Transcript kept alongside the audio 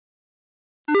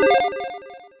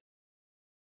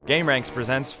GameRanx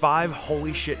presents 5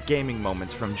 holy shit gaming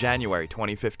moments from January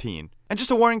 2015. And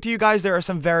just a warning to you guys, there are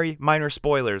some very minor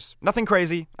spoilers. Nothing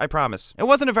crazy, I promise. It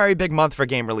wasn't a very big month for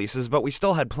game releases, but we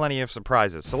still had plenty of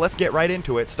surprises, so let's get right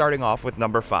into it, starting off with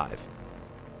number 5.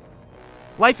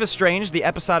 Life is Strange, the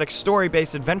episodic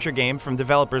story-based adventure game from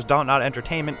developers Dontnod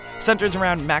Entertainment, centers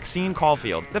around Maxine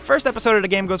Caulfield. The first episode of the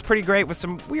game goes pretty great with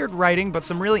some weird writing, but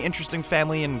some really interesting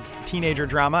family and teenager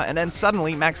drama, and then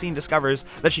suddenly Maxine discovers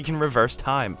that she can reverse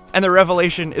time. And the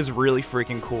revelation is really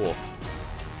freaking cool.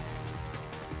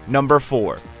 Number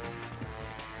 4.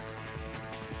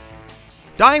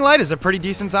 Dying Light is a pretty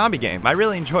decent zombie game. I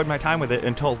really enjoyed my time with it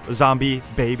until zombie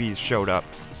babies showed up.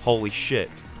 Holy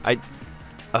shit.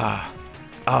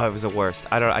 Oh, it was the worst.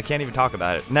 I can't even talk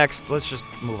about it. Next, let's just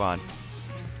move on.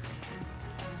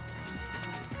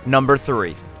 Number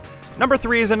 3. Number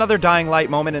 3 is another Dying Light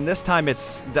moment, and this time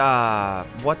it's,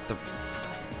 what the,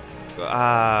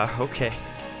 okay.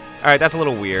 Alright, that's a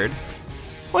little weird.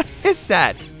 What is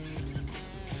that?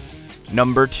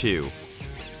 Number 2.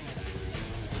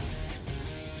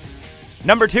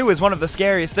 Number 2 is one of the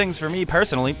scariest things for me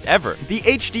personally, ever. The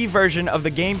HD version of the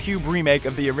GameCube remake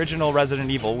of the original Resident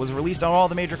Evil was released on all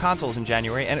the major consoles in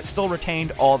January, and it still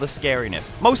retained all the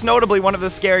scariness. Most notably, one of the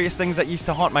scariest things that used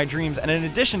to haunt my dreams, and in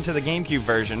addition to the GameCube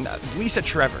version, Lisa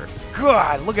Trevor.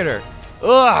 God, look at her.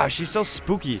 Ugh, she's so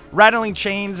spooky. Rattling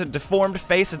chains, a deformed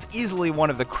face, it's easily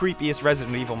one of the creepiest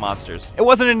Resident Evil monsters. It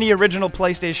wasn't in the original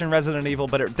PlayStation Resident Evil,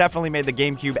 but it definitely made the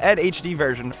GameCube and HD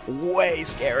version way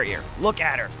scarier. Look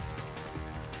at her.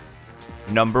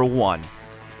 Number 1.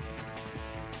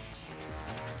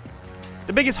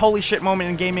 The biggest holy shit moment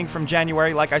in gaming from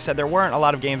January, like I said, there weren't a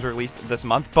lot of games released this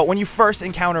month, but when you first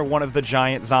encounter one of the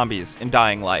giant zombies in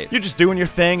Dying Light, you're just doing your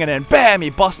thing and then BAM! He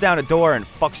busts down a door and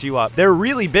fucks you up. They're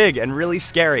really big and really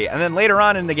scary, and then later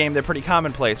on in the game they're pretty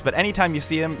commonplace, but anytime you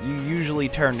see them, you usually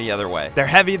turn the other way. They're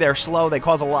heavy, they're slow, they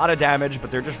cause a lot of damage,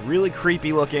 but they're just really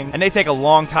creepy looking, and they take a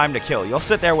long time to kill. You'll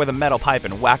sit there with a metal pipe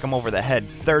and whack them over the head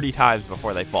 30 times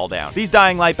before they fall down. These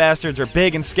Dying Light bastards are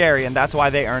big and scary, and that's why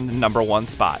they earned the number 1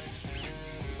 spot.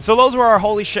 So those were our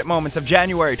holy shit moments of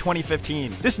January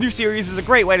 2015. This new series is a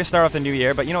great way to start off the new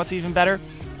year, but you know what's even better?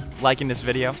 Liking this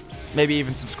video, maybe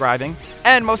even subscribing,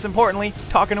 and most importantly,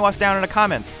 talking to us down in the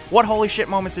comments. What holy shit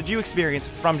moments did you experience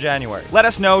from January? Let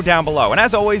us know down below, and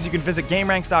as always, you can visit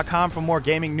gameranx.com for more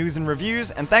gaming news and reviews,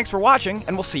 and thanks for watching,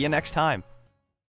 and we'll see you next time.